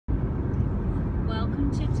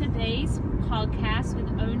welcome to today's podcast with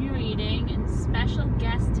Own Your Eating, and special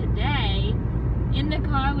guest today in the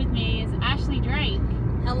car with me is Ashley Drake.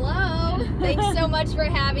 Hello. Thanks so much for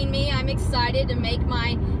having me. I'm excited to make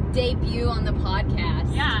my debut on the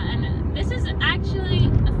podcast. Yeah, and this is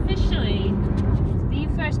actually officially the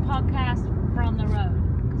first podcast from the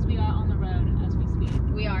road, because we are on the road as we speak.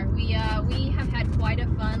 We are. We have had quite a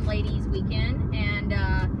fun ladies' weekend, and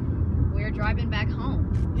we're driving back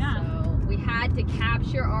home. Yeah. So we had to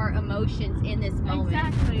capture our emotions in this moment.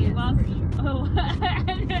 Exactly. Yes, Well, for sure.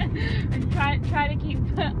 and try to keep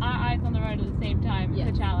our eyes on the road at the same time. Yes.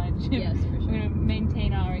 It's a challenge. Yes, for We're sure. going to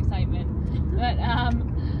maintain our excitement. But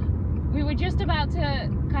we were just about to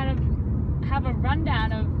kind of have a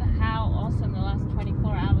rundown of how awesome the last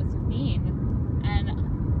 24 hours have been,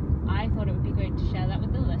 and I thought it would be great to share that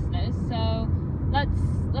with the listeners. So let's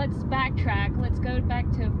backtrack. Let's go back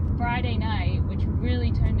to Friday night, which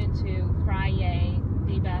really turned into Friday,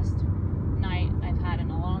 the best night I've had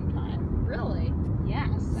in a long time. Really?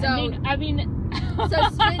 Yes. So- I mean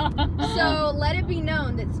So let it be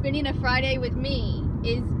known that spending a Friday with me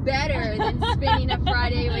is better than spending a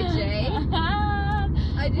Friday with Jay.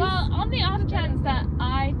 Well, on the off chance that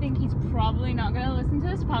I think he's probably not going to listen to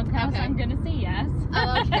this podcast, Okay. I'm going to say yes.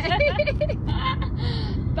 Oh, okay.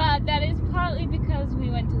 But that is partly because we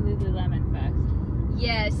went to Lululemon first.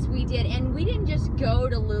 Yes, we did. And we didn't just go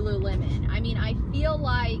to Lululemon. I mean, I feel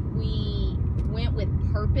like we went with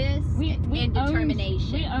purpose and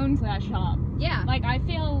determination. We owned that shop. Yeah. Like, I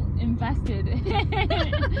feel invested,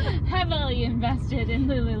 heavily invested in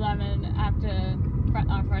Lululemon after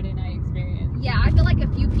our Friday night experience. Yeah, I feel like a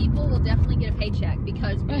few people will definitely get a paycheck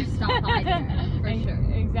because we stopped by there, for sure.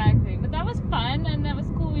 Exactly. But that was fun, and that was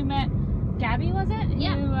cool. We met Gabby, was it?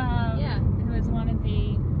 Yeah. Who was one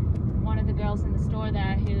of the girls in the store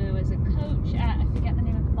there, who was a coach at, I forget the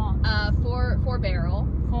name of the box. Four Barrel.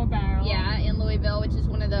 4 Barrel. Yeah, in Louisville, which is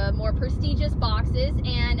one of the more prestigious boxes.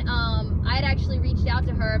 And I had actually reached out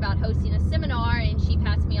to her about hosting a seminar, and she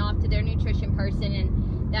passed me off to their nutrition person,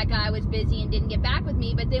 and that guy was busy and didn't get back with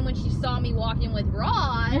me. But then when she saw me walking with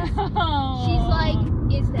Roz, she's like,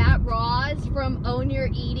 "Is that Roz from Own Your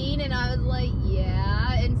Eating?" And I was like,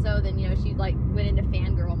 "Yeah." And so then, she like went into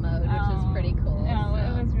fangirl mode, which was pretty cool. No,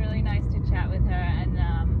 so. It was really nice to chat with her, and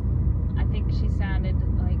I think she sounded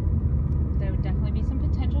like there would definitely be some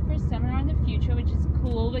potential for a seminar in the future, which is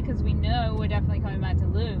cool because we know we're definitely coming back to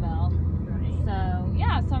Louisville. Right. So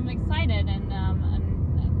yeah, so I'm excited, and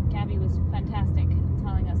Gabby was fantastic,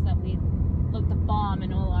 telling us that we looked the bomb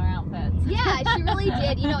in all our outfits. Yeah, she really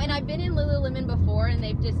did. And I've been in Lululemon before, and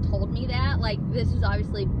they've just told me that. Like, this was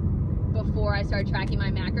obviously before I started tracking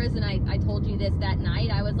my macros, and I told you this that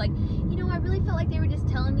night. I was like, I really felt like they were just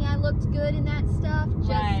telling me I looked good in that stuff,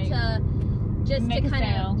 just Make to a kind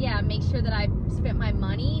sale. of make sure that I spent my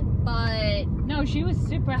money. But No, she was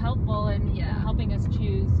super helpful in helping us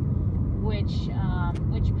choose which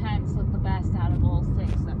pants look the best out of all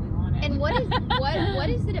 6 that we wanted. and what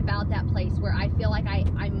is it about that place where I feel like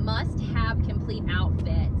I must have complete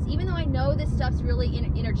outfits, even though I know this stuff's really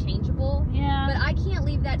interchangeable. Yeah. But I can't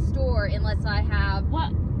leave that store unless I have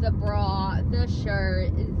What? the bra, the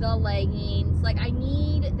shirt, the leggings. Like, I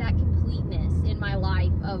need that completeness in my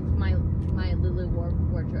life of my Lulu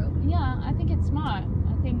wardrobe. Yeah, I think it's smart.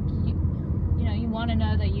 I think you want to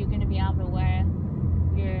know that you're going to be able to wear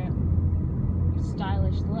your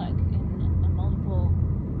stylish look in a multiple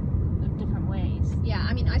of different ways. Yeah,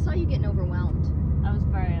 I mean, I saw you getting overwhelmed. I was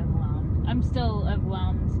very overwhelmed. I'm still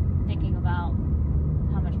overwhelmed thinking about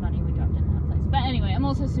how much money we dropped in that place. But anyway, I'm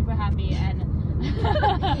also super happy, and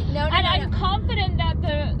No, I'm confident that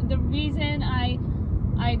the reason I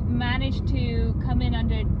managed to come in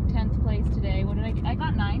under 10th place today. What did I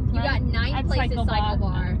got 9th, You right? got 9th place at Cycle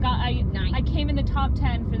Bar. I came in the top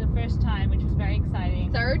 10 for the first time, which was very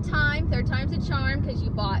exciting. Third time's a charm, because you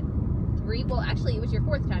bought 3. Well, actually, it was your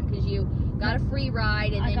 4th time, because you got a free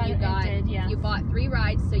ride, and then you bought 3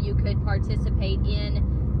 rides so you could participate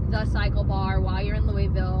in the Cycle Bar while you're in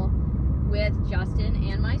Louisville with Justin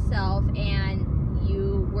and myself. And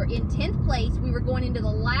you were in 10th place. We were going into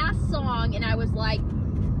the last song, and I was like,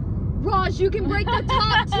 "Roz, you can break the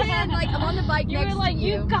top 10. Like, I'm on the bike You next were like, to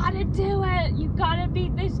you. "You gotta do it. You gotta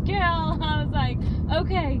beat this girl." I was like,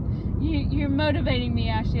 "Okay, you're motivating me,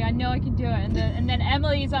 Ashley. I know I can do it." And then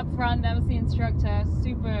Emily's up front. That was the instructor.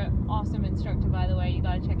 Super awesome instructor, by the way. You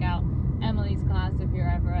gotta check out Emily's class if you're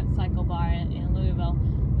ever at Cycle Bar in Louisville.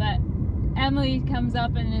 But Emily comes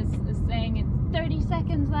up and is saying it's 30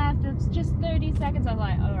 seconds left. It's just 30 seconds. I was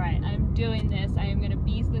like, all right, I'm doing this. I am going to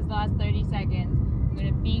beast this last 30 seconds. I'm going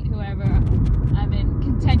to beat whoever I'm in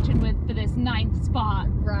contention with for this 9th spot.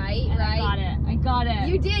 Right, And right. I got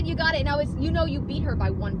You did. You got it. And you beat her by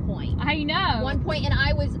 1 point. I know. 1 point, and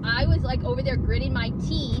I was like over there gritting my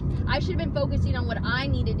teeth. I should have been focusing on what I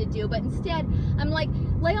needed to do, but instead I'm like,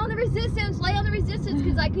 lay on the resistance,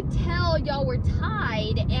 because I could tell y'all were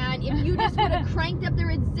tied, and if you just would have cranked up the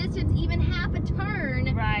resistance even half a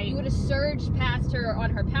turn, right, you would have surged past her on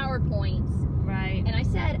her power points. Right. And I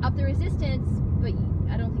said up the resistance, but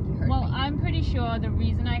I don't think you heard me. Well, I'm pretty sure the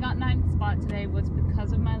reason I got 9th spot today was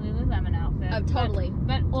because of my Lululemon outfit. Oh, totally.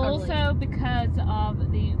 But also because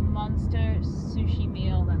of the monster sushi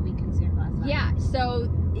meal that we consumed last night. Yeah, so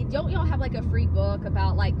don't y'all have like a free book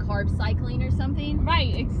about like carb cycling or something?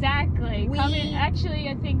 Right, exactly. Actually,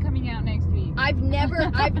 I think coming out next week. I've never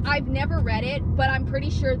read it, but I'm pretty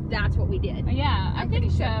sure that's what we did. Yeah, I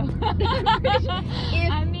think so.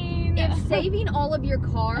 If saving all of your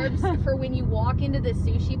carbs for when you walk into the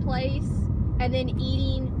sushi place and then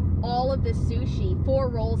eating all of the sushi, 4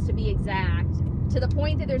 rolls to be exact, to the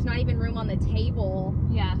point that there's not even room on the table.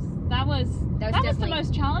 Yes, that was the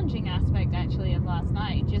most challenging aspect actually of last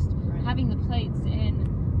night. Just having the plates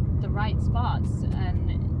in the right spots and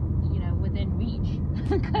within reach,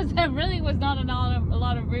 because there really was not a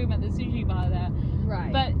lot of room at the sushi bar there.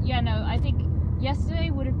 Right. But I think yesterday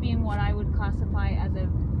would have been what I would classify as a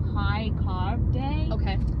high carb day.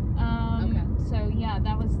 Okay. So yeah,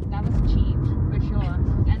 that was cheap for sure.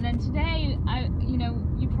 And then today,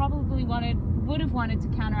 you probably would have wanted to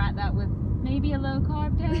counteract that with maybe a low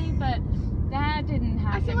carb day, but that didn't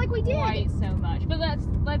happen. I feel like we did quite so much. But let's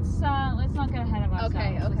not get ahead of ourselves.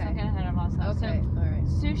 Okay. Let's not get ahead of ourselves. Okay. So, all right.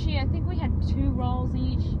 Sushi, I think we had 2 rolls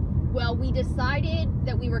each. Well, we decided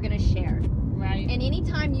that we were going to share. Right. And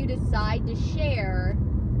anytime you decide to share,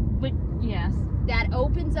 but yes, that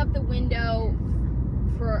opens up the window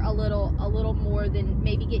for a little more than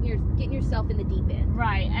maybe getting yourself in the deep end.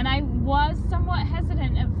 Right. And I was somewhat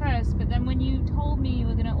hesitant at first, but then when you told me you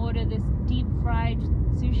were going to order this deep fried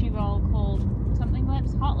sushi roll called something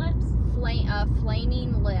lips, hot lips,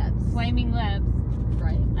 flaming lips. Flaming lips.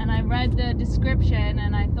 Right. And I read the description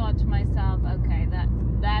and I thought to myself, okay,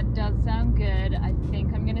 that does sound good. I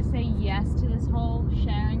think I'm gonna say yes to this whole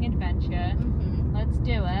sharing adventure. Mm-hmm. Let's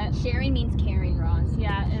do it. Sharing means caring, Ross.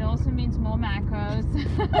 Yeah, it also means more macros,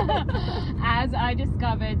 as I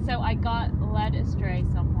discovered. So I got led astray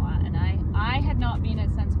somewhat, and I had not been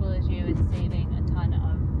as sensible as you in saving a ton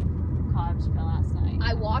of carbs for last night.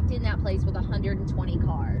 I walked in that place with 120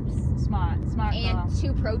 carbs. Smart and girl.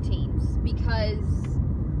 2 proteins, because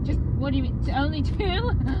just, what do you mean, only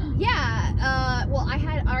 2? Yeah, well, I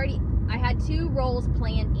had 2 rolls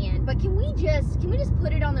planned in, but can we just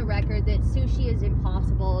put it on the record that sushi is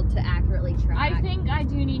impossible to accurately track? I think I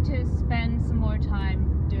do need to spend some more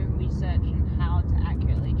time doing research on how to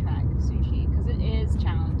accurately track sushi, because it is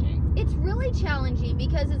challenging. It's really challenging,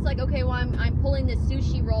 because it's like, okay, well, I'm pulling this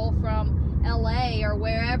sushi roll from LA or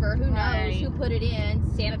wherever, who knows who put it in,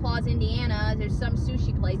 Santa Claus, Indiana, there's some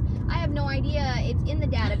sushi place. I have no idea, it's in the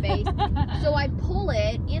database. So I pull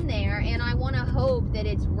it in there and I want to hope that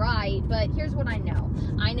it's right, but here's what I know.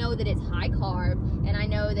 I know that it's high carb, and I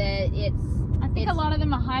know that I think a lot of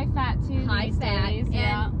them are high fat too. High these fat, days.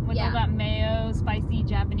 With all that mayo, spicy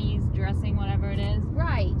Japanese dressing, whatever it is.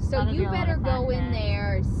 Right, so you better go in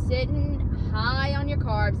there sitting high on your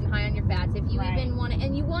carbs and high on your fats. If you even want to,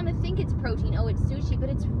 and you want to think it's protein, oh, it's sushi, but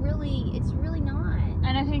it's really not.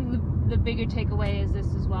 And I think the bigger takeaway is this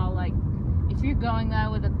as well, like, if you're going there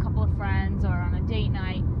with a couple of friends or on a date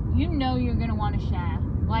night, you're going to want to share.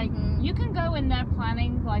 Like, you can go in there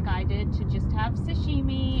planning, like I did, to just have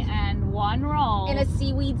sashimi and 1 roll. And a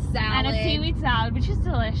seaweed salad. Which is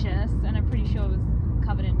delicious, and I'm pretty sure it was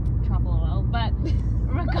covered in truffle oil, but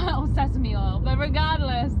sesame oil. But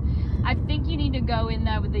regardless, I think you need to go in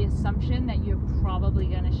there with the assumption that you're probably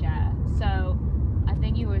going to share. So I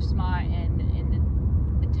think you were smart in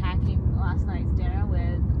attacking last night's dinner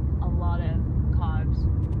with a lot of carbs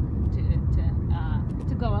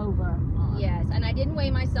to go over on. Yes, and I didn't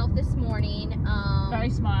weigh myself this morning. Very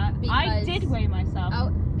smart. I did weigh myself.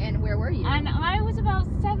 Oh, and where were you? And I was about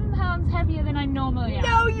 7 pounds heavier than I normally am.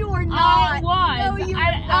 No, you were not. I was. No, you were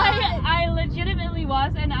not. I legitimately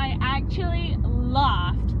was, and I actually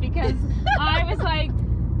laughed because I was like,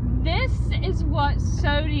 this is what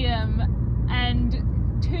sodium and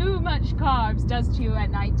too much carbs does to you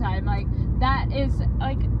at nighttime. Like, that is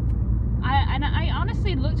like, I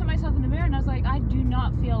honestly looked at myself in the mirror and I was like, I do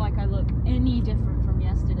not feel like I look any different from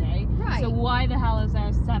yesterday. Right. So why the hell is there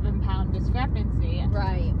a 7 pound discrepancy?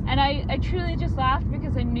 Right. And I truly just laughed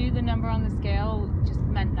because I knew the number on the scale just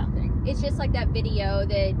meant nothing. It's just like that video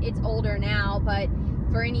that it's older now, but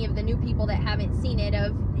for any of the new people that haven't seen it,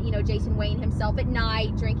 of, you know, Jason weighing himself at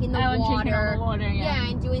night, drinking the water. Drinking all the water, yeah,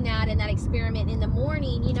 and doing that, and that experiment in the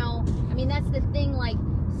morning, you know. I mean, that's the thing, like,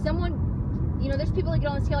 someone, you know, there's people that get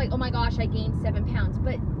on the scale like, oh my gosh, I gained 7 pounds,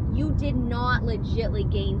 but you did not legitly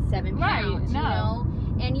gain 7 pounds, no. you know?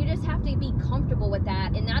 And you just have to be comfortable with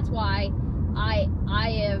that, and that's why I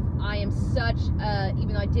am such a,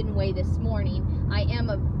 even though I didn't weigh this morning, I am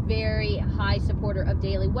a very high supporter of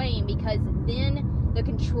daily weighing, because then the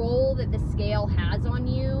control that the scale has on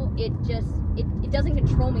you, it doesn't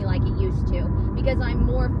control me like it used to, because I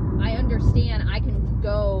understand I can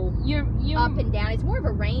go up and down. It's more of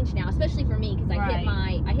a range now, especially for me, because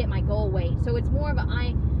I hit my goal weight. So it's more of a,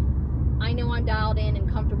 I know I'm dialed in and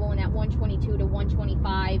comfortable in that 122 to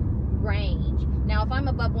 125 range. Now, if I'm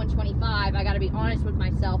above 125, I got to be honest with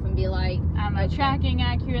myself and be like, am I tracking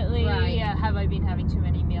accurately? Right. Yeah. Have I been having too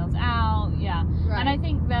many meals out? Yeah. Right. And I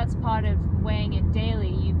think that's part of weighing it daily.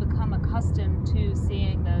 You become accustomed to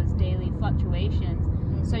seeing those daily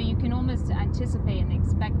fluctuations, so you can almost anticipate and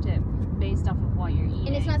expect it based off of what you're eating.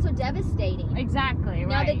 And it's not so devastating. Exactly.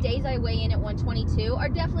 Now, right. the days I weigh in at 122 are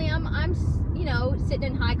definitely, I'm you know, sitting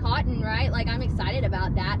in high cotton, right? Like, I'm excited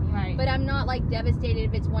about that. Right. But I'm not, like, devastated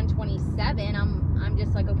if it's 127. I'm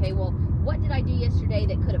just like, okay, well, what did I do yesterday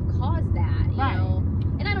that could have caused that, you know?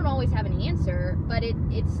 And I don't always have an answer, but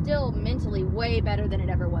it's still mentally way better than it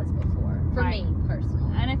ever was before, for me,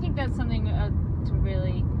 personally. And I think that's something to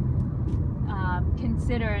really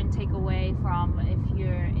consider and take away from if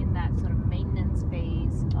you're in that sort of maintenance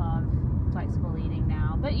phase of flexible eating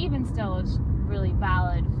now. But even still, it's really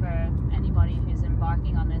valid for anybody who's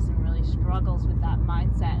embarking on this and really struggles with that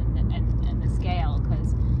mindset and the scale,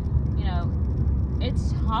 because, you know,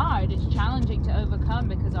 it's hard, it's challenging to overcome,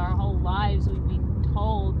 because our whole lives we've been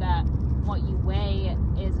told that what you weigh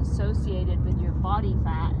is associated with your body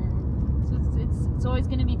fat, and so it's always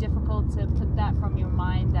going to be difficult to put that from your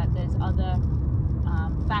mind, that there's other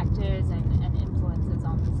factors and influences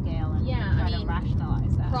on the scale, and try to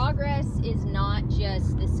rationalize that. Progress is not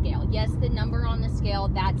just the scale. Yes, the number on the scale,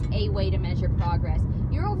 that's a way to measure progress.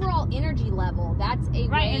 Your overall energy level, that's a way.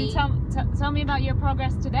 Right, and tell me about your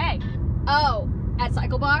progress today. Oh, at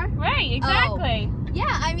Cycle Bar? Right, exactly. Oh. Yeah,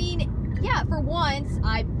 I mean, yeah, for once,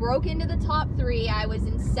 I broke into the top 3. I was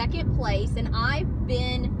in second place, and I've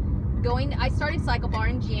been I started Cycle Bar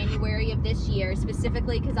in January of this year,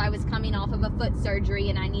 specifically because I was coming off of a foot surgery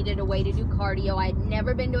and I needed a way to do cardio. I had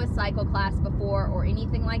never been to a cycle class before or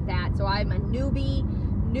anything like that, so I'm a newbie,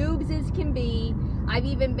 noobs as can be. I've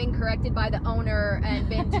even been corrected by the owner and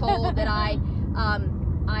been told that I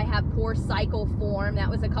have poor cycle form. That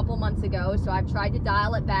was a couple months ago, so I've tried to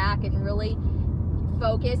dial it back and really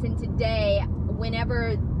focus. And today,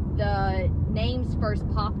 whenever the names first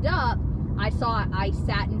popped up, I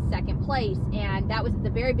sat in second place, and that was at the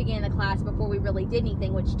very beginning of the class before we really did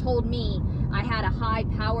anything, which told me I had a high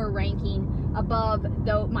power ranking above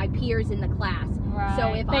my peers in the class. Right.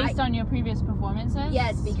 So if based on your previous performances?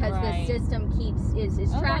 Yes, because the system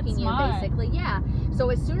is tracking you, basically. Yeah. So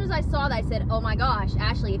as soon as I saw that, I said, "Oh my gosh,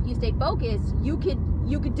 Ashley, if you stayed focused, you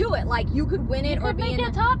could do it. Like, you could win it, or be in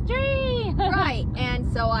the top 3." Right.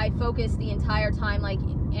 And so I focused the entire time, like,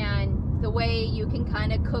 and the way you can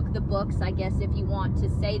kind of cook the books, I guess, if you want to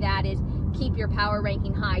say that, is keep your power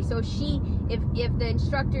ranking high. So if the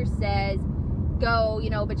instructor says go,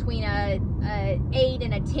 you know, between a 8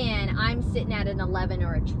 and a 10, I'm sitting at an 11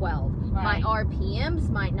 or a 12. Right. My RPMs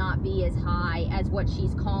might not be as high as what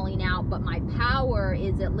she's calling out, but my power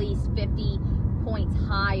is at least 50 points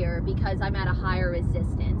higher because I'm at a higher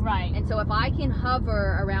resistance. Right. And so if I can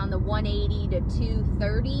hover around the 180 to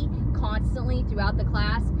 230 constantly throughout the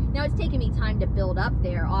class, now it's taken me time to build up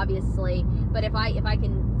there, obviously, but if I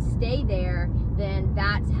can stay there, then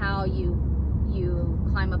that's how you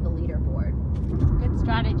climb up the leaderboard. Good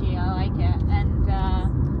strategy. I like it.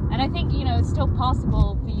 And I think, you know, it's still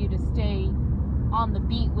possible for you to stay on the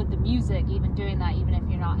beat with the music, even doing that, even if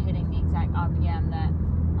you're not hitting the exact RPM that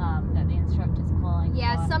the instructor's calling.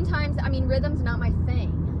 Yeah, for. Sometimes, I mean, rhythm's not my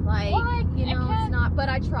thing. Like, you know, it's not, but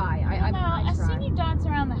I try. I try. I've seen you dance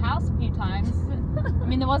around the house a few times. I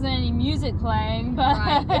mean, there wasn't any music playing, but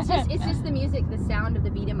right. It's just the music, the sound of the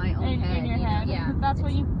beat in my own head. In your head. Yeah. That's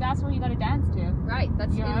what you got to dance to. Right.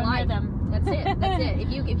 That's your in own life. rhythm. That's it. That's it.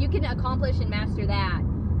 If you can accomplish and master that,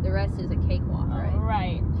 the rest is a cakewalk, right?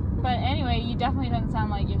 Right. But anyway, you definitely don't sound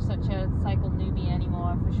like you're such a cycle newbie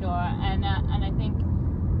anymore, for sure. And I think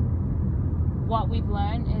what we've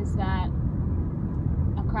learned is that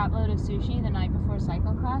a crap load of sushi the night before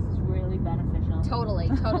cycle class is really beneficial. Totally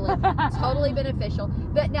beneficial.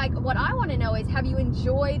 But like, what I want to know is, have you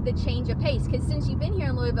enjoyed the change of pace? Because since you've been here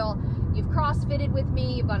in Louisville, you've CrossFitted with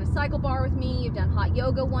me, you've gone to cycle bar with me, you've done hot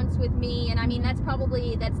yoga once with me, and I mean, that's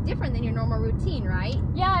different than your normal routine, right?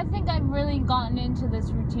 Yeah, I think I've really gotten into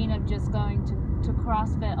this routine of just going to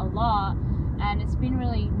CrossFit a lot, and it's been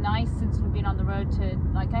really nice since we've been on the road to,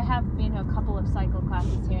 like, I have been to a couple of cycle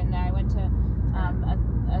classes here and there. I went to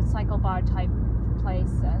a cycle bar type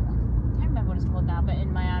place, I can't remember what it's called now, but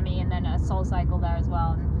in Miami, and then a Soul Cycle there as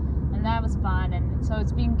well, and that was fun, and so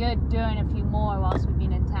it's been good doing a few more whilst we've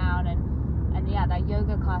been in town, and yeah, that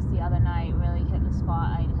yoga class the other night really hit the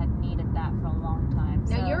spot. I had needed that for a long time.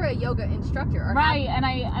 Now, you're a yoga instructor, right? And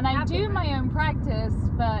I do my own practice,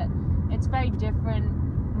 but it's very different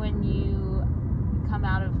when you come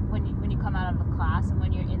out of a class and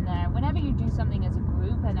when you're in there. Whenever you do something as a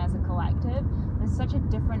group and as a collective, there's such a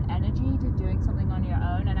different energy to doing something on your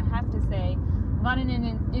own. And I have to say, I've gotten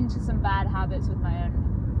into some bad habits with my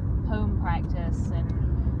own home practice,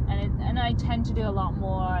 and I tend to do a lot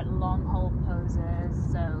more long hold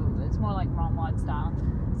poses, so it's more like Romwad style.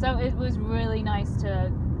 So it was really nice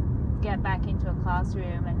to get back into a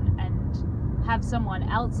classroom and have someone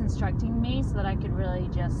else instructing me, so that I could really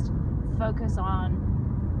just focus on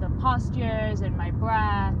the postures and my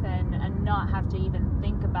breath, and not have to even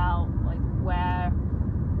think about like where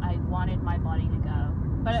I wanted my body to go.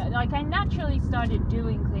 But like, I naturally started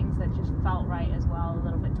doing things that just felt right as well a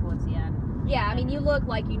little bit towards the end. Yeah, I mean, you look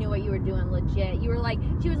like you knew what you were doing legit. You were like,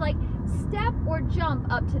 she was like, step or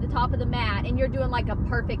jump up to the top of the mat, and you're doing like a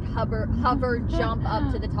perfect hover jump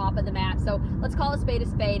up to the top of the mat. So let's call a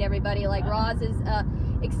spade, everybody. Like, Roz is a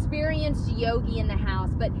experienced yogi in the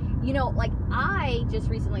house. But, you know, like, I just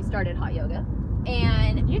recently started hot yoga,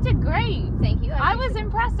 and you did great. Thank you. I was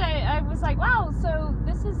impressed. I was like, wow, so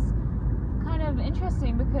this is kind of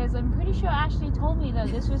interesting, because I'm pretty sure Ashley told me that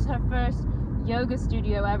this was her first yoga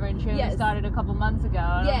studio ever, and she only started a couple months ago,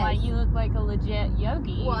 and I'm like, you look like a legit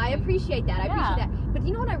yogi. Well, I appreciate that. I appreciate that. But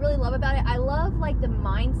you know what I really love about it? I love like the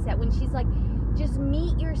mindset when she's like, just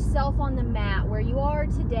meet yourself on the mat where you are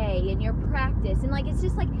today in your practice, and like, it's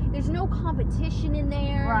just like, there's no competition in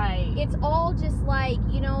there. Right. It's all just like,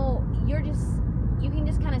 you know, you can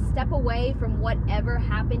just kind of step away from whatever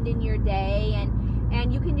happened in your day,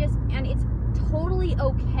 and you can just, and it's totally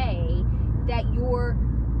okay that you're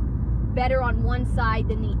better on one side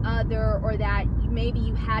than the other, or that maybe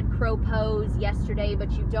you had crow pose yesterday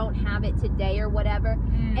but you don't have it today or whatever.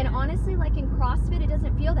 And honestly, like in CrossFit, it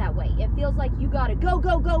doesn't feel that way. It feels like you gotta go,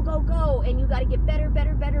 and you gotta get better,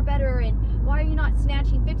 and why are you not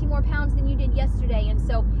snatching 50 more pounds than you did yesterday? And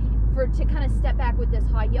so to kind of step back with this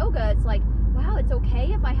hot yoga, it's like, wow, it's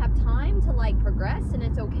okay if I have time to like progress, and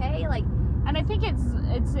it's okay, like. And I think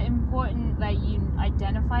it's important that you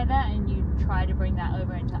identify that and you try to bring that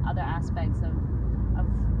over into other aspects of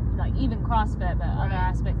like even CrossFit, but other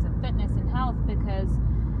aspects of fitness and health, because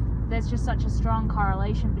there's just such a strong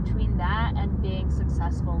correlation between that and being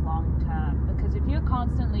successful long term. Because if you're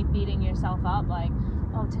constantly beating yourself up like,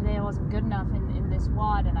 oh, today I wasn't good enough in this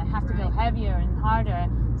WOD and I have to go heavier and harder,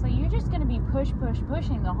 so you're just going to be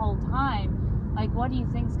pushing the whole time. Like, what do you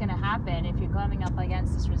think's going to happen if you're coming up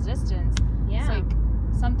against this resistance? Yeah. It's like,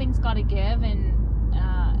 something's got to give, and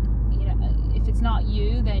you know, if it's not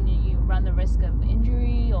you, then you run the risk of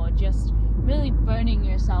injury or just really burning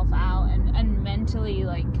yourself out and mentally,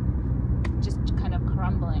 like, just kind of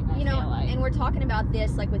crumbling, I feel like. And we're talking about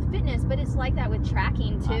this, like, with fitness, but it's like that with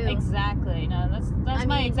tracking, too. Exactly. No, that's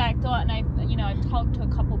my exact thought, and I've talked to a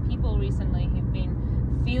couple people recently who've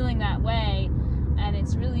been feeling that way. And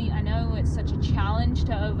it's really, I know it's such a challenge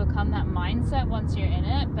to overcome that mindset once you're in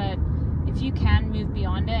it, but if you can move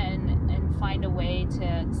beyond it and find a way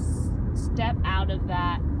to step out of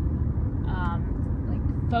that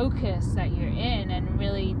like focus that you're in and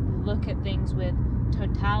really look at things with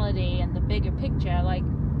totality and the bigger picture. Like,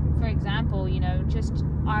 for example, you know, just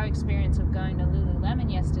our experience of going to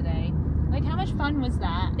Lululemon yesterday, like, how much fun was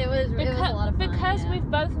that? It was a lot of fun. Because we've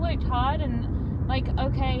both worked hard, and like,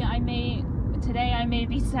 okay, today I may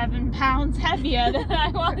be 7 pounds heavier than I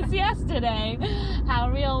was yesterday.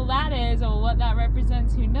 How real that is, or what that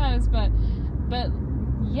represents, who knows? But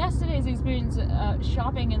yesterday's experience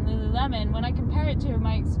shopping in Lululemon, when I compare it to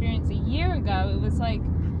my experience a year ago, it was like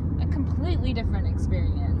a completely different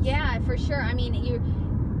experience. Yeah, for sure. I mean,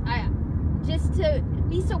 just to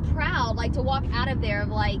be so proud, like, to walk out of there of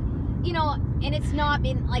like, you know, and it's not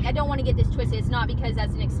been like, I don't want to get this twisted. It's not because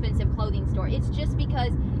that's an expensive clothing store. It's just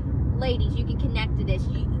because, ladies, you can connect to this.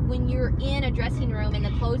 When you're in a dressing room and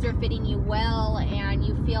the clothes are fitting you well and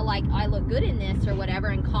you feel like I look good in this or whatever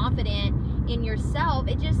and confident in yourself,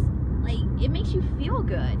 it just like it makes you feel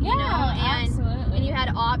good, you know? And, absolutely. And you had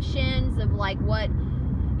options of like what,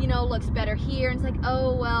 you know, looks better here, and it's like,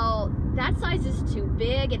 oh well, that size is too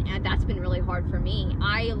big, and that's been really hard for me.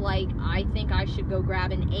 I think I should go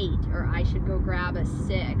grab an 8, or I should go grab a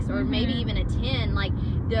 6, or maybe even a 10. Like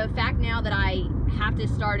the fact now that I have to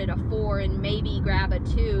start at a 4 and maybe grab a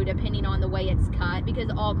 2 depending on the way it's cut, because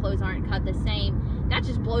all clothes aren't cut the same, that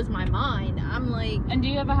just blows my mind. I'm like, and do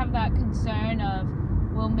you ever have that concern of,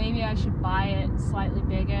 well, maybe I should buy it slightly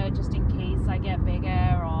bigger just in case I get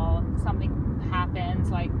bigger or something happens?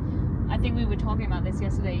 Like, I think we were talking about this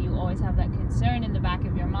yesterday. You always have that concern in the back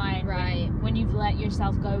of your mind, right? When you've let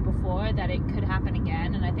yourself go before, that it could happen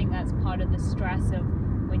again. And I think that's part of the stress of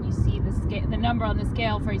when you see the number on the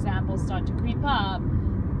scale, for example, start to creep up.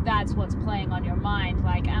 That's what's playing on your mind.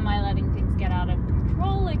 Like, am I letting things get out of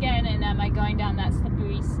control again? And am I going down that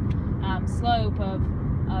slippery slope of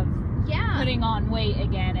putting on weight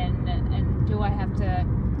again? And do I have to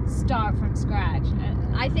start from scratch?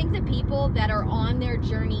 I think the people that are on their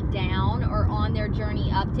journey down or on their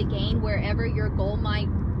journey up to gain, wherever your goal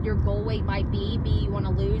weight might be you want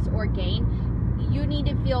to lose or gain, you need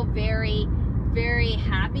to feel very, very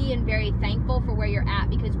happy and very thankful for where you're at,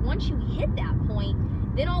 because once you hit that point,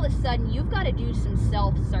 then all of a sudden you've got to do some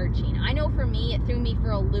self-searching. I know for me, it threw me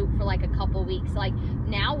for a loop for like a couple weeks. Like,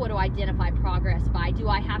 now what do I identify progress by? Do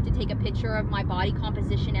I have to take a picture of my body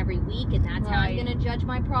composition every week, and that's how I'm going to judge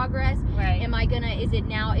my progress? Right. Is it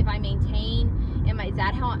now, if I maintain, is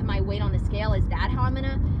that how my weight on the scale, is that how I'm going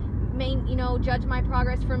to judge my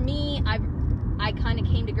progress? For me, I kind of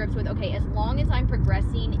came to grips with, okay, as long as I'm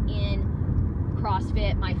progressing in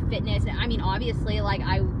CrossFit, my fitness, I mean, obviously, like,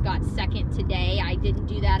 I got second today. I didn't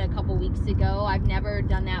do that a couple weeks ago. I've never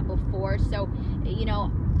done that before. So, you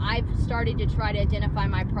know, I've started to try to identify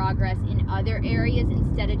my progress in other areas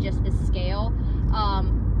instead of just the scale,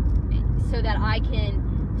 so that I can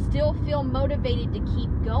still feel motivated to keep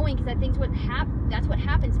going, because I think that's what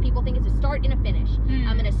happens. People think it's a start and a finish.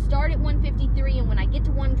 I'm going to start at 153, and when I get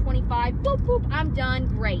to 125, boop, boop, I'm done.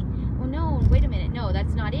 Great. Well, no, wait a minute. No,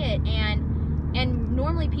 that's not it. And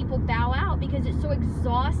normally people bow out because it's so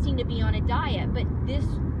exhausting to be on a diet. But this,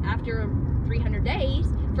 after 300 days,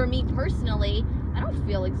 for me personally, I don't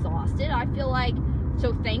feel exhausted. I feel like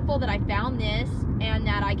so thankful that I found this and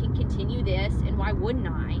that I can continue this, and why wouldn't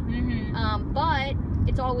I? But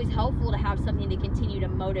it's always helpful to have something to continue to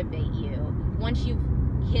motivate you once you've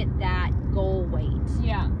hit that goal weight.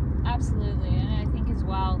 Yeah, absolutely. And I think as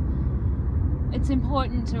well, it's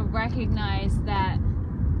important to recognize that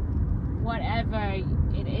whatever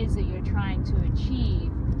it is that you're trying to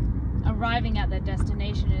achieve, arriving at that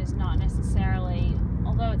destination is not necessarily,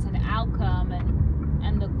 although it's an outcome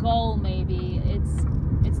and the goal maybe,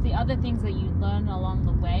 it's the other things that you learn along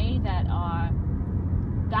the way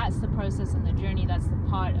that's the process and the journey. That's the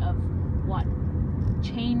part of what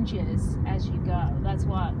changes as you go. That's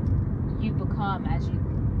what you become as you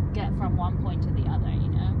get from one point to the other, you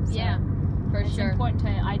know? So yeah, for it's sure. It's important to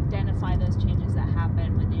identify those changes that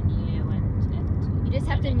happen within you, and you just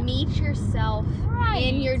have to meet yourself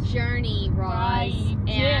in your journey, Roz,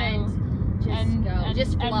 and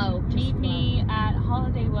just flow. And meet me at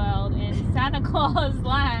Holiday World in Santa Claus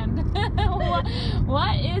Land.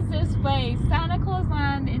 What is this place? Santa Claus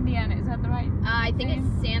Land, Indiana. Is that the right? I think it's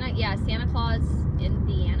Santa Claus,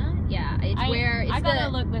 Indiana. Yeah, I gotta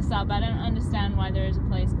look this up. I don't understand why there is a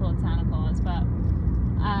place called Santa Claus, but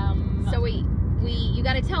so you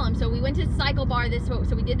got to tell him. So we went to Cycle Bar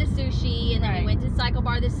so we did the sushi, and then we went to Cycle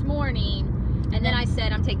Bar this morning, and then I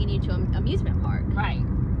said, I'm taking you to an amusement park. Right.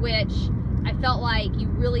 Which I felt like you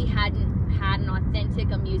really hadn't had an authentic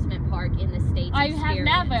amusement park in the States. I have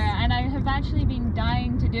never, and I have actually been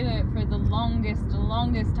dying to do it for the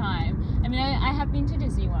longest time. I mean, I have been to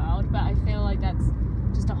Disney World, but I feel like that's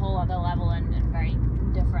just a whole other level and very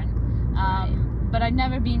different. But I'd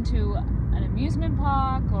never been to an amusement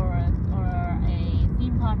park or a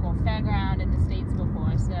theme park or fairground in the States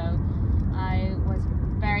before, so I was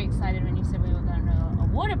very excited when you said we were going to a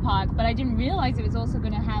water park, but I didn't realize it was also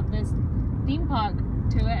going to have this theme park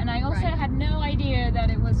to it, and I also had no idea that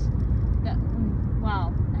it was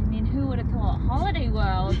well, I mean, who would have thought? Holiday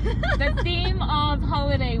World. The theme of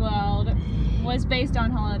Holiday World was based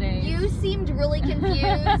on holidays. You seemed really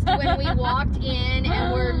confused when we walked in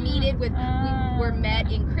and we were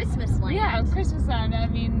met in Christmas Land. Yeah, Christmas Land. I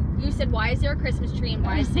mean, you said, why is there a Christmas tree and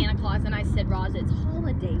why is Santa Claus? And I said, Roz, it's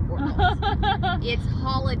Holiday World. It's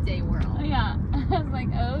Holiday World. Yeah. I was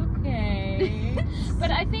like, okay.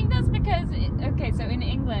 But I think that's because, so in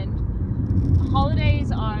England,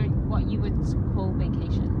 holidays are what you would call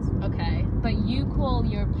vacations. Okay. But you call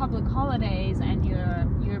your public holidays and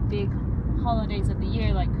your big holidays of the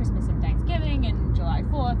year, like Christmas and Thanksgiving and July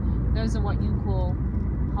 4th, those are what you call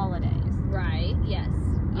holidays. Right, yes.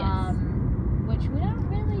 Which we don't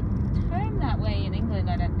really term that way in England,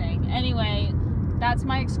 I don't think. Anyway, that's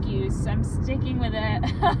my excuse. I'm sticking with it.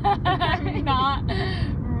 I'm not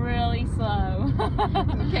really slow.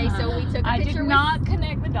 Okay, so we took a picture. I did not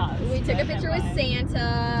connect the dots. We took a picture with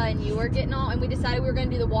Santa, and you were getting all, and we decided we were going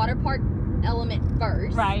to do the water park element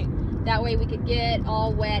first. Right. That way we could get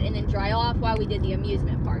all wet and then dry off while we did the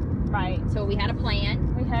amusement park. Right. So we had a plan.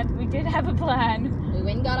 We did have a plan. We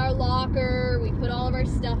went and got our locker, we put all of our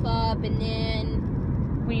stuff up, and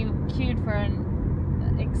then we queued for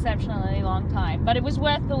an exceptionally long time. But it was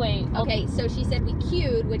worth the wait. Okay, so she said we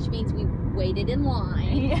queued, which means we waited in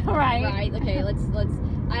line. Yeah, right. Right. Okay, let's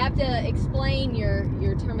I have to explain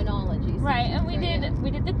your terminology. Right, and we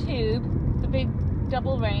did the tube, the big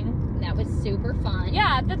double ring. That was super fun.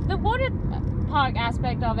 Yeah, the water park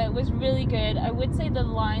aspect of it was really good. I would say the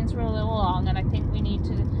lines were a little long, and I think we need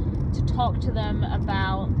to talk to them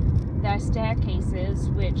about their staircases,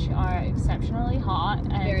 which are exceptionally hot.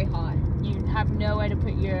 And very hot. You have nowhere to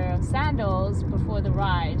put your sandals before the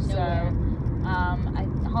ride. Nowhere.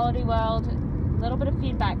 So, Holiday World, a little bit of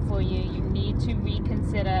feedback for you. You need to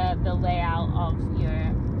reconsider the layout of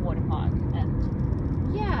your water park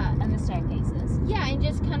and the staircases. Yeah, and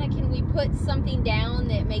just kind of, can we put something down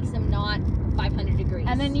that makes them not 500 degrees?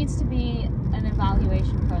 And there needs to be an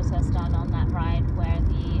evaluation process done on that ride where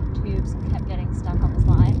the tubes kept getting stuck on the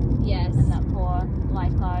slide. Yes. And that poor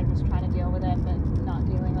lifeguard was trying to deal with it, but not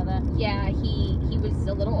dealing with it. Yeah, he was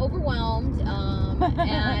a little overwhelmed,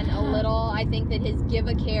 and a little, I think that his give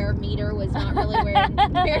a care meter was not really where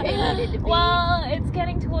it needed to be. Well, it's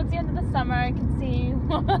getting towards the end of the summer. I can see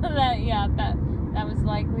that was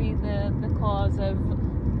likely the cause of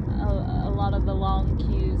a lot of the long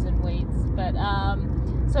queues and waits. But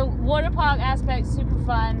so water park aspect, super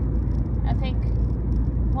fun. I think,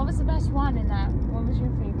 what was the best one in that? What was your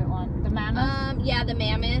favorite one? The Mammoth? Yeah, the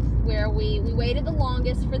Mammoth, where we waited the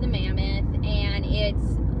longest for the Mammoth, and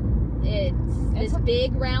it's this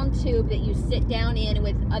big round tube that you sit down in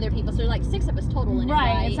with other people. So there's like 6 of us total in it,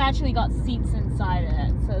 right? It's actually got seats inside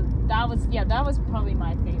it. So that was probably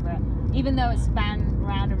my favorite. Even though it spanned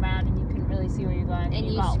round and round and you couldn't really see where you're going. And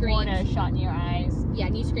you got screamed. Water shot in your eyes. Yeah,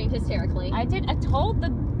 and you screamed hysterically. I did. I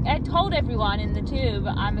told everyone in the tube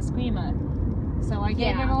I'm a screamer. So I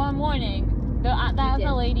gave everyone warning. The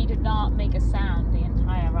other lady did not make a sound the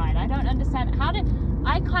entire ride. I don't understand.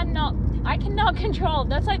 I cannot control.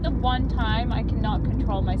 That's like the one time I cannot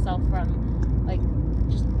control myself from like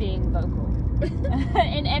just being vocal.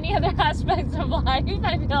 In any other aspects of life,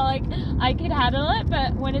 I feel like I could handle it,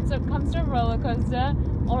 but when it comes to a roller coaster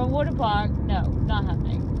or a water park, no, not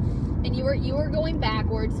happening. And you were going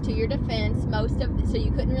backwards, to your defense, so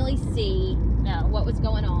you couldn't really see what was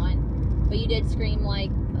going on, but you did scream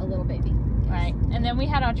like a little baby. Yes. Right, and then we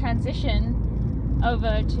had our transition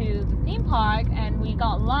over to the theme park, and we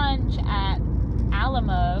got lunch at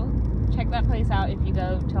Alamo. Check that place out if you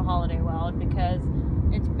go to Holiday World, because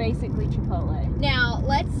it's basically Chipotle. Now,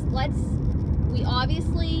 we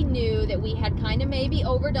obviously knew that we had kind of maybe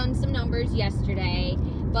overdone some numbers yesterday,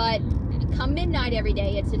 but come midnight every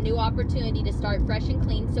day, it's a new opportunity to start fresh and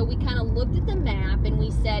clean. So we kind of looked at the map and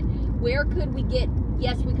we said, where could we get,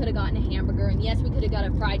 yes, we could have gotten a hamburger, and yes, we could have got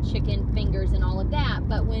a fried chicken, fingers, and all of that,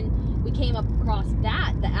 but when we came across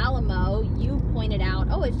the Alamo, you pointed out,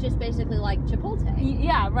 oh, it's just basically like Chipotle.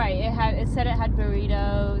 Yeah, right. It said it had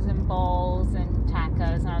burritos and bowls and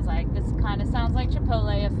tacos, and I was like, this kind of sounds like Chipotle.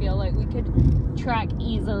 I feel like we could track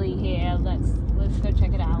easily here. Let's go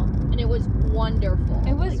check it out. And it was wonderful.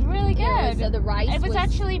 It was really good. The rice was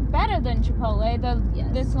actually better than Chipotle.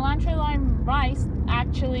 The cilantro lime rice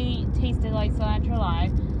actually tasted like cilantro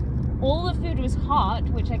lime. All the food was hot,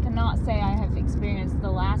 which I cannot say I have experienced the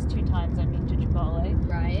last 2 times I've been to Chipotle.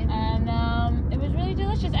 Right. And it was really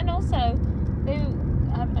delicious. And also,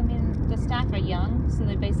 the staff are young, so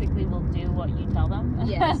they basically will do what you tell them.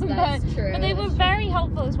 Yes, that's true. But they were very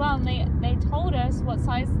helpful as well, and they told us what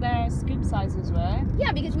size their scoop sizes were.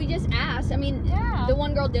 Yeah, because we just asked. The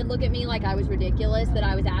one girl did look at me like I was ridiculous that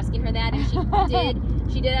I was asking her that,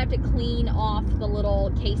 and she did have to clean off the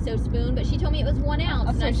little queso spoon, but she told me it was 1 ounce.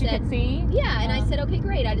 And I said, could see? Yeah, and I said, okay,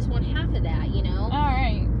 great, I just want half of that, you know? All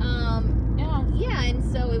right. Yeah, and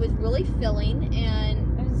so it was really filling, and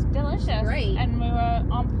delicious. Great. And we were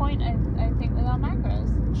on point, I think, with our macros.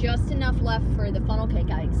 just enough left for the funnel cake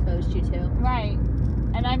I exposed you to. Right.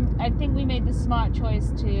 And I think we made the smart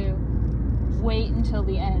choice to wait until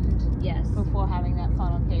the end. Yes. Before having that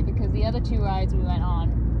funnel cake, because the other 2 rides we went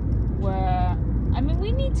on were, I mean,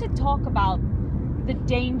 we need to talk about the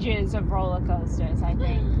dangers of roller coasters, I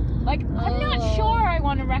think. Like, I'm not sure I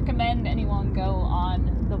want to recommend anyone go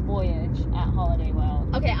on the Voyage at Holiday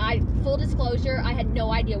World. Okay, full disclosure, I had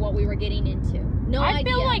no idea what we were getting into. No idea. I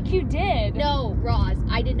feel like you did. No, Roz,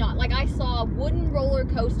 I did not. Like, I saw a wooden roller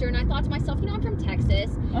coaster, and I thought to myself, you know, I'm from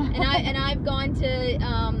Texas, and I've gone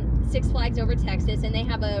to Six Flags Over Texas, and they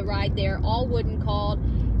have a ride there, all wooden, called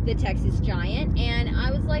the Texas Giant, and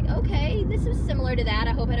I was like, okay, this is similar to that.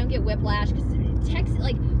 I hope I don't get whiplash, because Texas,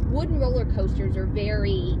 like, wooden roller coasters are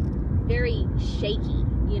very, very shaky,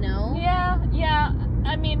 you know? Yeah.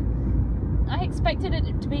 I mean, I expected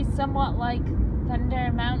it to be somewhat like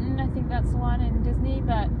Thunder Mountain. I think that's the one in Disney,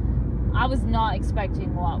 but I was not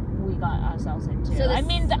expecting what we got ourselves into. So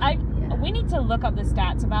we need to look up the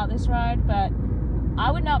stats about this ride, but I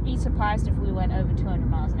would not be surprised if we went over 200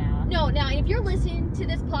 miles an hour. No, now, if you're listening to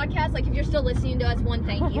this podcast, like, if you're still listening to us, one,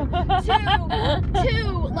 thank you.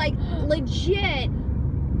 Two, like, legit,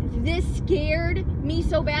 this scared me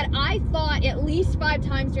so bad. I thought at least 5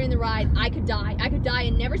 times during the ride I could die. I could die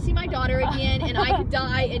and never see my daughter again, and I could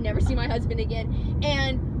die and never see my husband again.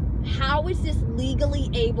 And how is this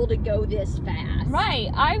legally able to go this fast? Right.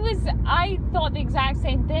 I thought the exact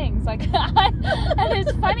same things. Like, and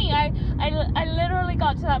it's funny. I literally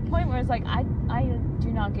got to that point where it's like, I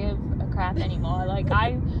do not give a crap anymore. Like,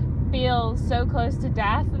 I feel so close to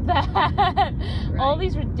death that all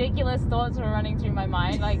these ridiculous thoughts were running through my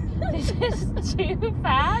mind. Like, this is too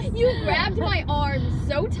fast. You grabbed my arm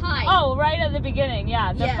so tight. Oh, right at the beginning,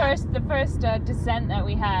 yeah. The first descent that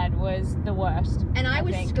we had was the worst. And I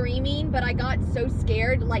was screaming, but I got so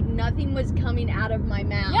scared, like nothing was coming out of my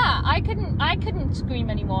mouth. Yeah, I couldn't scream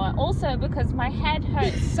anymore. Also, because my head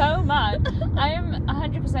hurt so much. I am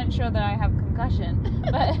 100% sure that I have concussion,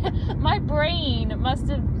 but my brain must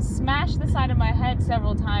have smashed the side of my head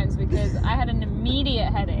several times because I had an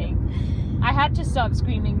immediate headache. I had to stop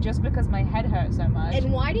screaming just because my head hurt so much.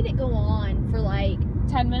 And why did it go on for like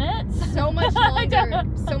 10 minutes? So much longer.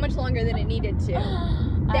 So much longer than it needed to.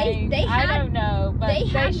 I don't know, but they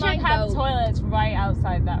should have toilets right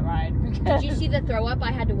outside that ride. Did you see the throw up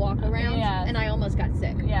I had to walk around? Yes. And I almost got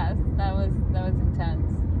sick. Yes, that was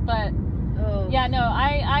intense. But yeah, no,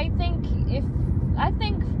 I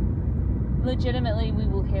think legitimately we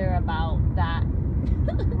will hear about that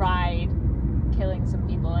ride killing some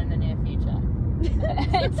people in the near future.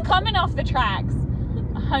 It's coming off the tracks,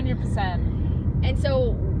 100%. And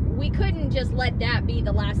so we couldn't just let that be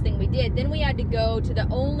the last thing we did. Then we had to go to the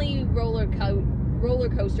only roller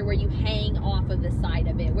coaster where you hang off of the side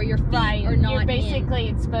of it, where your feet are not. You're basically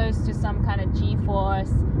exposed to some kind of G-force.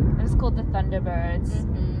 It was called the Thunderbirds.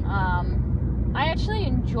 Mm-hmm. I actually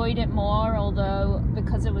enjoyed it more, although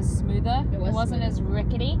because it was smoother. It wasn't as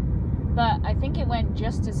rickety, but I think it went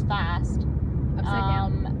just as fast. Upside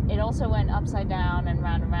down. It also went upside down and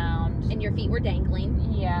round and round. And your feet were dangling.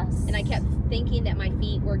 Yes. And I kept thinking that my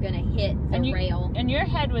feet were going to hit the rail. And your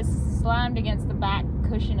head was slammed against the back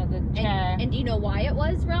cushion of the chair. And do you know why it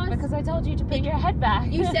was, Roz? Because I told you to put your head back.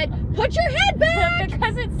 You said, put your head back!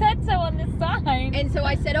 Because it said so on the sign. And so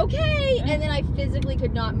I said, okay. And then I physically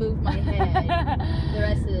could not move my head the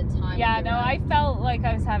rest of the time. Yeah, no, I felt like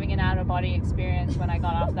I was having an out-of-body experience when I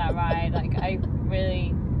got off that ride. Like, I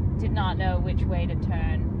really did not know which way to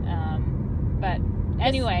turn. But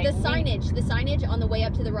anyway. The signage on the way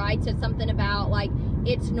up to the ride said something about, like,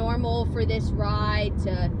 it's normal for this ride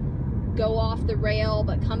to go off the rail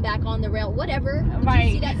but come back on the rail, whatever. Did you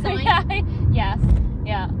see that sign? Yes.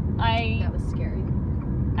 Yeah. That was scary.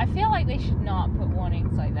 I feel like they should not put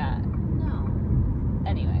warnings like that. No.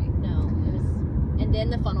 Anyway. No. And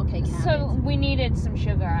then the funnel cake happened. So we needed some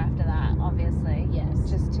sugar after that, obviously. Yes.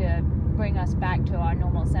 Just to bring us back to our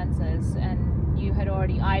normal senses. And you had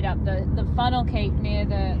already eyed up the funnel cake near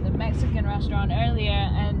the Mexican restaurant earlier,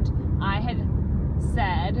 and I had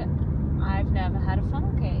said, I've never had a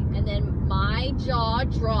funnel cake. And then my jaw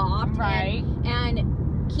dropped. Right. And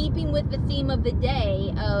keeping with the theme of the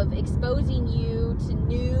day of exposing you to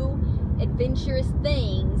new adventurous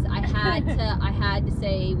things, I had to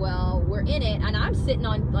say, well, we're in it, and I'm sitting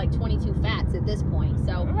on like 22 fats at this point,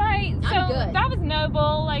 so right. I'm so good. That was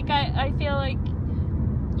noble. Like, I feel like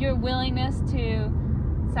your willingness to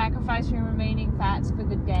sacrifice your remaining fats for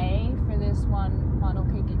the day for this one funnel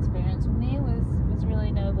cake experience with me was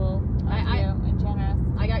really noble of you and generous.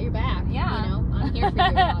 I got your back. Yeah. You know, I'm here for you,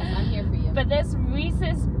 Roz. I'm here for you. But this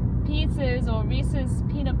Reese's Pieces or Reese's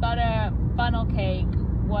peanut butter funnel cake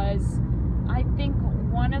was, I think,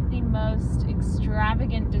 one of the most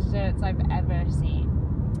extravagant desserts I've ever seen.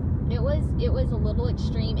 It was a little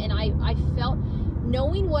extreme, and I felt,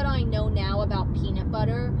 knowing what I know now about peanut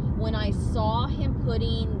butter, when I saw him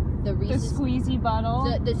putting the Reese's, squeezy bottle,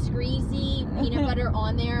 the squeezy peanut butter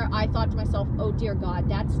on there, I thought to myself, oh dear God,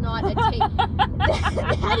 that's not a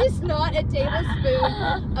that is not a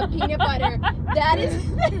tablespoon of peanut butter. That is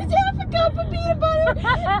half a cup of peanut butter,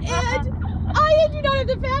 and I do not have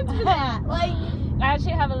the fats for that. Like, I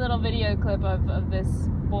actually have a little video clip of this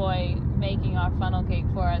boy making our funnel cake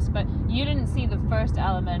for us, but you didn't see the first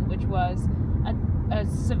element, which was a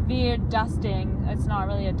severe dusting. It's not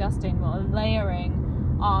really a dusting, but a layering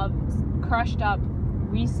of crushed up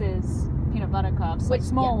Reese's peanut butter cups, like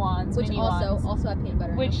small ones, which mini also ones, have peanut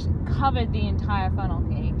butter, which covered the entire funnel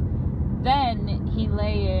cake. Then he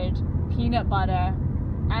layered peanut butter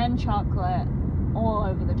and chocolate all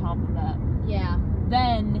over the top of it. Yeah.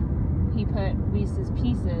 Then he put Reese's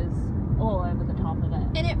Pieces all over the top of it.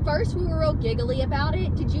 And at first we were real giggly about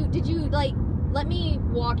it. Did you like? Let me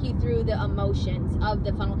walk you through the emotions of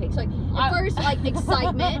the funnel cake. So, like, at first, like,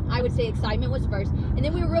 excitement. I would say excitement was first. And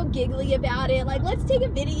then we were real giggly about it. Like, let's take a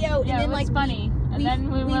video. And then, it was like, funny. And then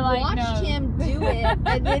we were like, watched him do it.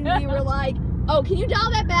 And then we were like, oh, can you dial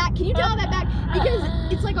that back? Can you dial that back? Because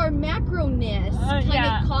it's like our macroness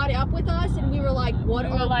kind of caught up with us. And we were like, what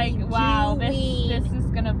are we doing? Wow, this is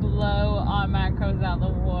going to blow our macros out the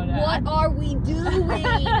water. What are we doing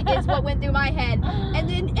is what went through my head. And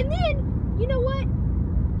then, you know what?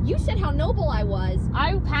 You said how noble I was.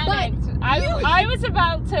 I panicked. I was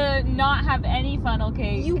about to not have any funnel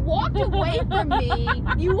cake. You walked away from me.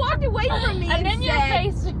 And then your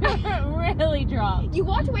face really dropped. You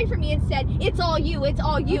walked away from me and said, it's all you. It's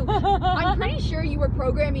all you. I'm pretty sure you were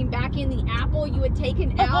programming back in the apple you had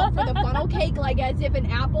taken out for the funnel cake, like as if an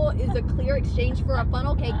apple is a clear exchange for a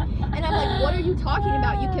funnel cake. And I'm like, what are you talking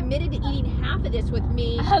about? You committed to eating half of this with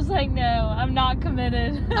me. I was like, no, I'm not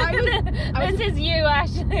committed. This is you,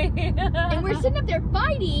 actually. And we're sitting up there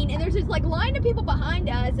fighting, and there's this like line of people behind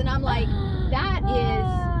us, and I'm like, that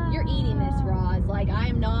is, you're eating this, Roz. Like, I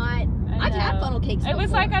am not. I've had funnel cakes before. It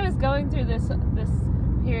was like I was going through this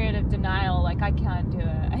period of denial, like, I can't do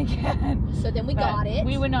it. I can't. So then we got it.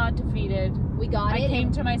 We were not defeated. We got it. I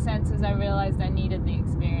came to my senses. I realized I needed the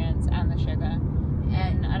experience and the sugar,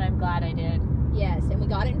 and I'm glad I did. Yes, and we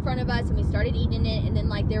got it in front of us, and we started eating it, and then,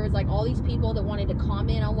 like, there was, like, all these people that wanted to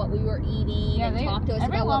comment on what we were eating and talk to us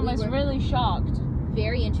about what we were... Everyone was really shocked.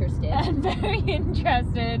 Very interested. And very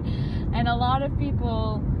interested, and a lot of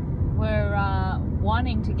people were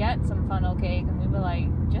wanting to get some funnel cake, and we were like,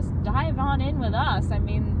 just dive on in with us. I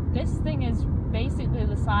mean, this thing is basically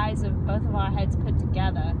the size of both of our heads put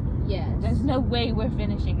together. Yes. There's no way we're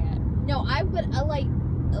finishing it. No, I would,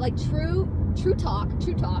 like, true talk,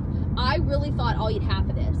 I really thought I'll eat half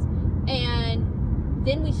of this. And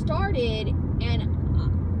then we started,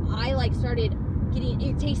 and I like started getting,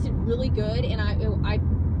 it tasted really good, and I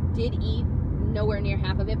did eat nowhere near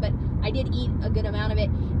half of it, but I did eat a good amount of it.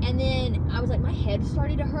 And then I was like, my head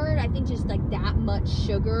started to hurt. I think just like that much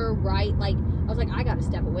sugar, right? Like, I was like, I gotta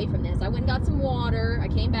step away from this. I went and got some water. I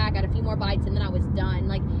came back, got a few more bites, and then I was done.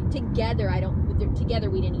 Like, together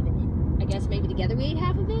we didn't even, I guess maybe together we ate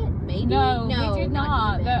half of it? Maybe? No, we did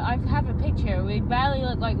not. I have a picture. We barely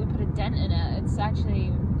look like we put a dent in it. It's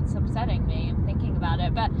upsetting me. I'm thinking about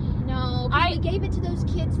it. But no, we gave it to those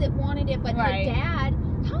kids that wanted it, but her dad,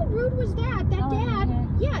 how rude was that?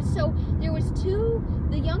 Yeah, so there was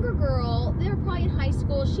the younger girl, they were probably in high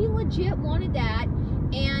school, she legit wanted that,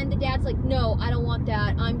 and the dad's like, no, I don't want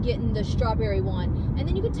that, I'm getting the strawberry one. And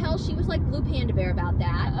then you could tell she was like Blue Panda Bear about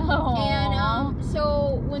that. Aww. And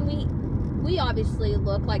so when we obviously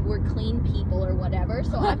look like we're clean people or whatever,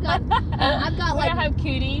 so I've got like, we don't have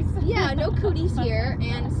cooties. Yeah, no cooties here.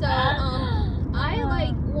 And so I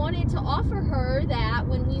like wanted to offer her that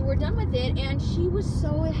when we were done with it, and she was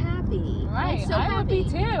so happy. Right, so I would be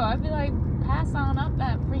too. I'd be like, pass on up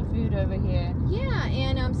that free food over here. Yeah,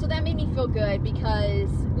 and so that made me feel good because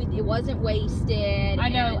it wasn't wasted. I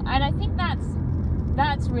know, and I think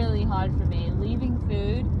that's really hard for me. Leaving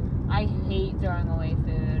food, I hate throwing away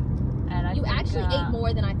food. And you actually ate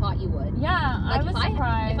more than I thought you would. Yeah, like I was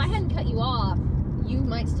surprised. If I hadn't cut you off, you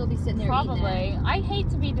might still be sitting there Probably. eating that. I hate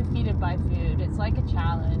to be defeated by food. It's like a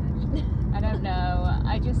challenge. I don't know.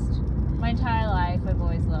 My entire life, I've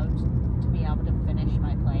always loved to be able to finish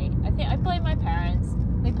my plate. I blame my parents.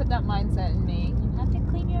 They put that mindset in me. You have to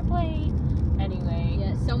clean your plate. Anyway.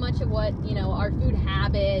 Yeah, so much of what, our food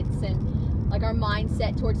habits and like our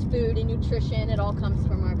mindset towards food and nutrition, it all comes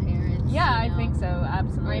from our parents. Yeah, I think so.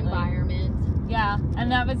 Absolutely. Our environment. Yeah,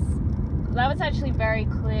 and that was that was actually very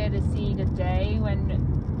clear to see today when,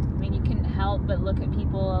 I mean, you couldn't help but look at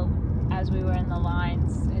people as we were in the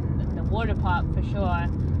lines in the water park for sure,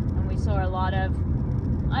 and we saw a lot of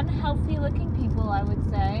unhealthy looking people, I would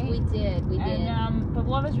say. We did. But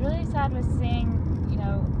what was really sad was seeing,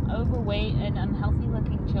 overweight and unhealthy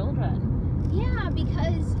looking children. Yeah,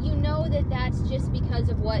 because that's just because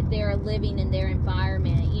of what they're living in their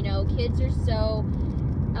environment. Kids are so,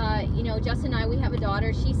 Justin and I, we have a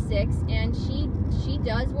daughter, she's 6, and she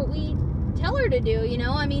does what we tell her to do,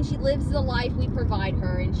 I mean, she lives the life we provide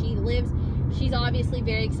her, and she's obviously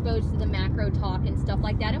very exposed to the macro talk and stuff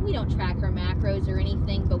like that, and we don't track her macros or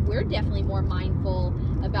anything, but we're definitely more mindful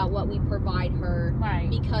about what we provide her, right,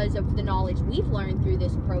 because of the knowledge we've learned through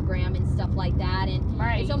this program and stuff like that. And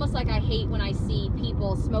right, it's almost like I hate when I see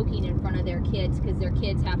people smoking in front of their kids because their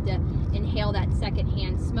kids have to inhale that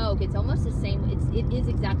secondhand smoke. It's almost the same. It is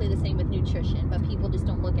exactly the same with nutrition, but people just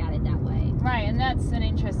don't look at it that way. Right, and that's an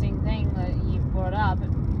interesting thing that you brought up.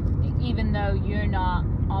 Even though you're not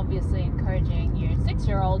obviously encouraging your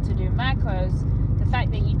 6-year-old to do macros, the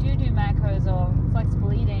fact that you do macros or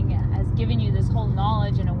flexible eating has given you this whole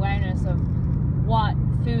knowledge and awareness of what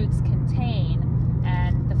foods contain,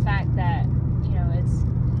 and the fact that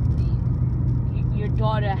your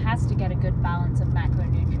daughter has to get a good balance of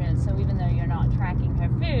macronutrients. So even though you're not tracking her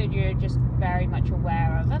food, you're just very much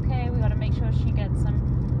aware of, okay, we got to make sure she gets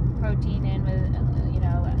some protein in with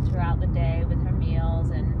throughout the day with her meals,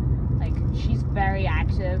 and she's very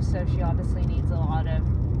active, so she obviously needs a lot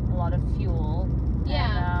of fuel.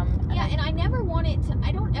 Yeah. And I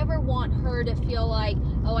don't ever want her to feel like,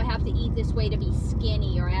 oh, I have to eat this way to be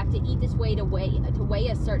skinny, or I have to eat this way to weigh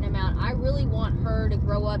a certain amount. I really want her to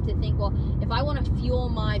grow up to think, well, if I want to fuel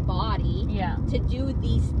my body to do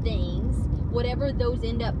these things, whatever those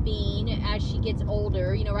end up being as she gets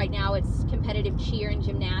older, right now it's competitive cheer and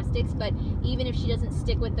gymnastics, but even if she doesn't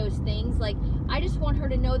stick with those things, I just want her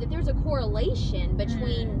to know that there's a correlation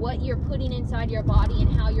between what you're putting inside your body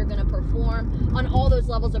and how you're going to perform on all those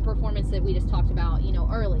levels of performance that we just talked about,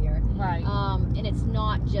 earlier. Right. And it's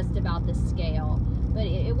not just about the scale, but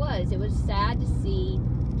it was sad to see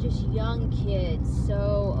just young kids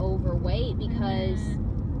so overweight, because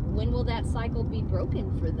when will that cycle be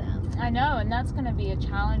broken for them? I know, and that's going to be a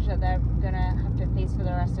challenge that they're going to have to face for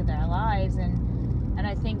the rest of their lives. And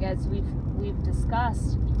I think, as we've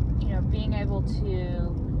discussed, being able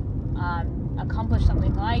to accomplish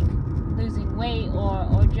something like losing weight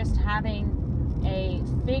or just having a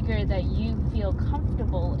figure that you feel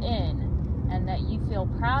comfortable in and that you feel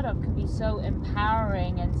proud of can be so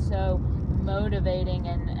empowering and so motivating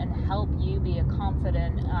and help you be a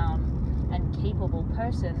confident and capable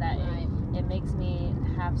person that it makes me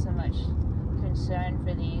have so much concern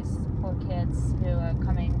for these poor kids who are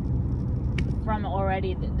coming from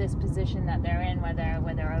already this position that they're in, where they're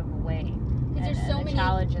overweight, and the many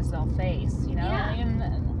challenges they'll face,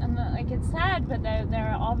 and it's sad, but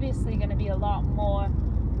they're obviously going to be a lot more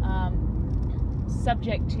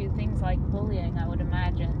subject to things like bullying, I would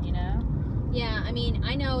imagine. Yeah, I mean,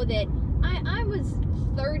 I know that I was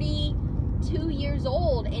 32 years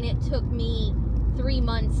old, and it took me 3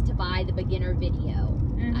 months to buy the beginner video.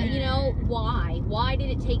 Why? Why did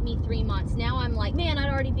it take me 3 months? Now I'm like, man, I'd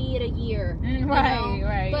already be at a year.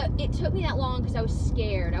 Right. But it took me that long because I was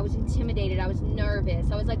scared. I was intimidated. I was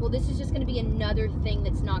nervous. I was like, well, this is just going to be another thing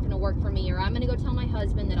that's not going to work for me. Or I'm going to go tell my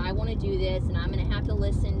husband that I want to do this, and I'm going to have to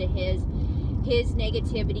listen to his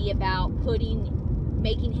negativity about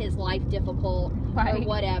making his life difficult or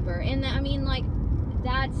whatever. And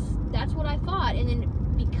that's what I thought. And then,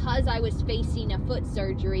 because I was facing a foot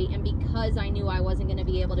surgery and because I knew I wasn't going to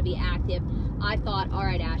be able to be active, I thought, all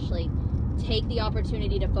right, Ashley, take the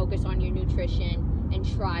opportunity to focus on your nutrition and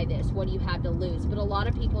try this. What do you have to lose? But a lot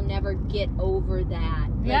of people never get over that.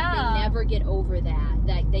 They never get over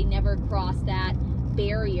that. They never cross that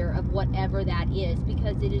barrier of whatever that is,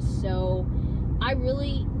 because it is so...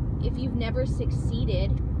 if you've never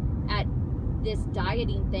succeeded at this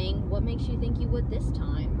dieting thing, what makes you think you would this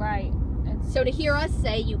time? Right. So to hear us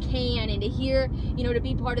say you can, and to hear, to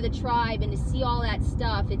be part of the tribe and to see all that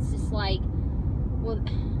stuff, it's just like, well,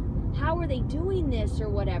 how are they doing this or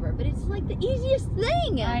whatever? But it's like the easiest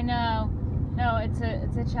thing. I know. No, it's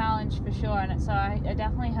a challenge for sure. And so I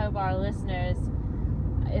definitely hope our listeners,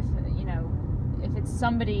 if it's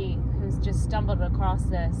somebody who's just stumbled across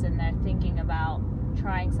this and they're thinking about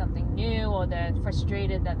trying something new, or they're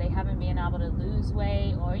frustrated that they haven't been able to lose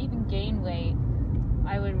weight or even gain weight,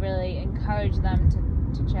 I would really encourage them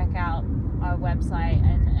to check out our website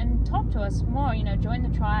and talk to us more, join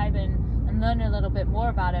the tribe and learn a little bit more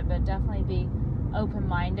about it, but definitely be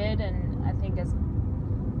open-minded. And I think as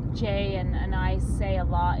Jay and I say a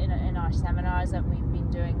lot in our seminars that we've been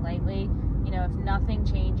doing lately. You know, if nothing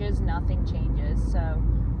changes, nothing changes. So,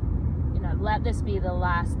 you know, let this be the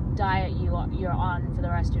last diet you're on for the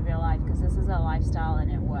rest of your life, because this is a lifestyle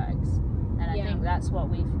and it works. And I think that's what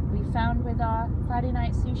we found with our Friday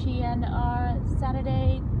night sushi and our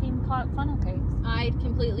Saturday theme park funnel cakes. I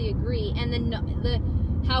completely agree. And the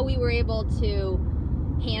how we were able to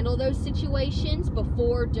handle those situations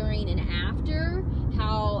before, during, and after,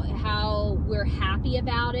 how we're happy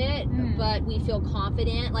about it, but we feel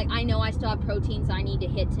confident. Like, I know I still have proteins I need to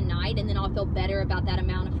hit tonight, and then I'll feel better about that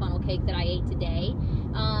amount of funnel cake that I ate today.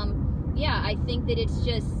 I think that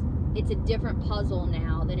it's a different puzzle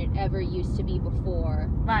now than it ever used to be before.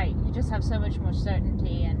 Right. You just have so much more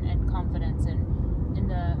certainty and confidence in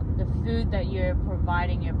the food that you're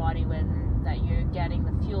providing your body with, and that you're getting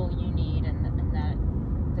the fuel you need, and that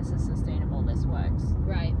this is sustainable, this works.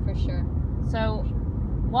 Right, for sure. So,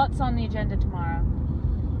 what's on the agenda tomorrow?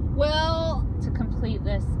 Well, to complete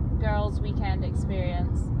this girls' weekend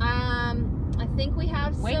experience. I think we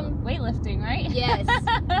have some weightlifting, right? Yes,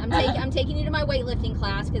 I'm taking you to my weightlifting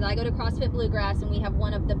class, because I go to CrossFit Bluegrass, and we have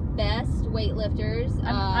one of the best weightlifters.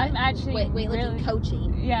 I'm actually weightlifting really,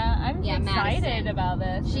 coaching. Yeah, I'm excited Madison. About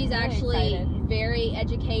this. She's really actually excited. Very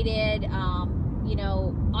educated. You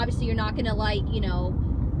know, obviously you're not gonna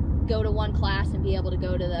go to one class and be able to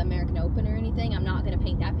go to the American Open or anything. I'm not gonna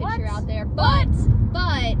paint that picture out there, but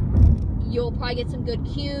you'll probably get some good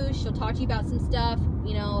cues. She'll talk to you about some stuff,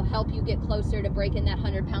 help you get closer to breaking that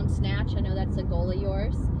 100-pound snatch. I know that's a goal of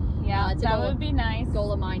yours. Yeah, that would be nice.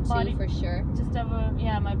 Goal of mine too, for sure.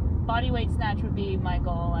 My body weight snatch would be my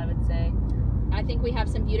goal, I would say. I think we have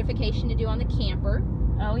some beautification to do on the camper.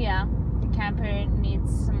 Oh yeah, the camper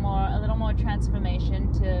needs a little more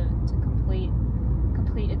transformation to complete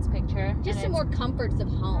its picture. Just some more comforts of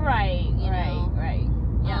home. Right.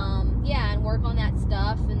 Yeah. And work on that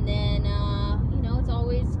stuff, and then it's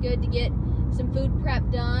always good to get some food prep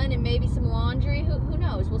done, and maybe some laundry. Who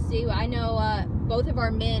knows? We'll see. I know both of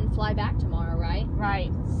our men fly back tomorrow, right?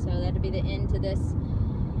 Right. So that'll be the end to this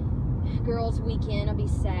girls' weekend. I'll be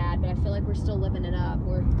sad, but I feel like we're still living it up.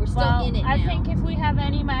 We're still in it now. I think if we have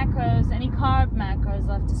any carb macros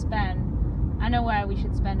left to spend, I know where we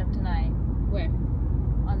should spend them tonight. Where?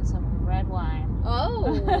 On some red wine.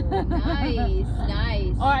 Oh,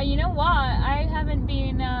 nice. Or you know what? I haven't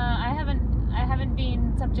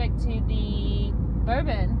been subject to the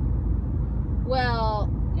bourbon. Well,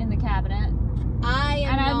 in the cabinet.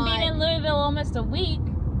 I've been in Louisville almost a week.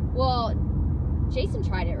 Well, Jason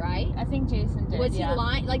tried it, right? I think Jason did. Was he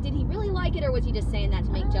lying? Like, did he really like it, or was he just saying that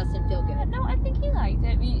to make Justin feel good? No, I think he liked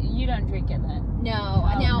it. You don't drink it then? No.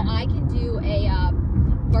 Now I can do a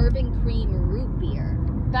bourbon cream root beer.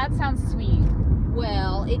 That sounds sweet.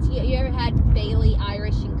 Well, you ever had Bailey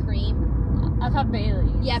Irish and Cream? I've had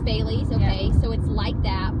Bailey's. Yeah, Bailey's. Okay, yeah. So it's like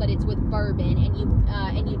that, but it's with bourbon,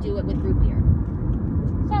 and you do it with root beer.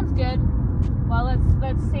 Sounds good. Well,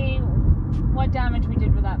 let's see what damage we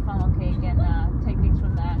did with that funnel cake, and take things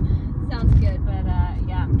from that. Sounds good. But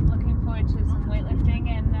looking forward to some weightlifting,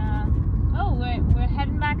 and we're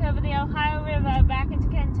heading back over the Ohio River, back into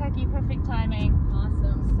Kentucky. Perfect timing.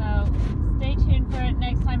 Awesome. So stay tuned for it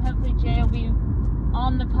next time. Hopefully Jay will be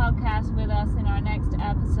on the podcast with us in our next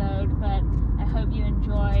episode, but I hope you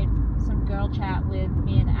enjoyed some girl chat with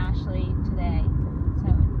me and Ashley today.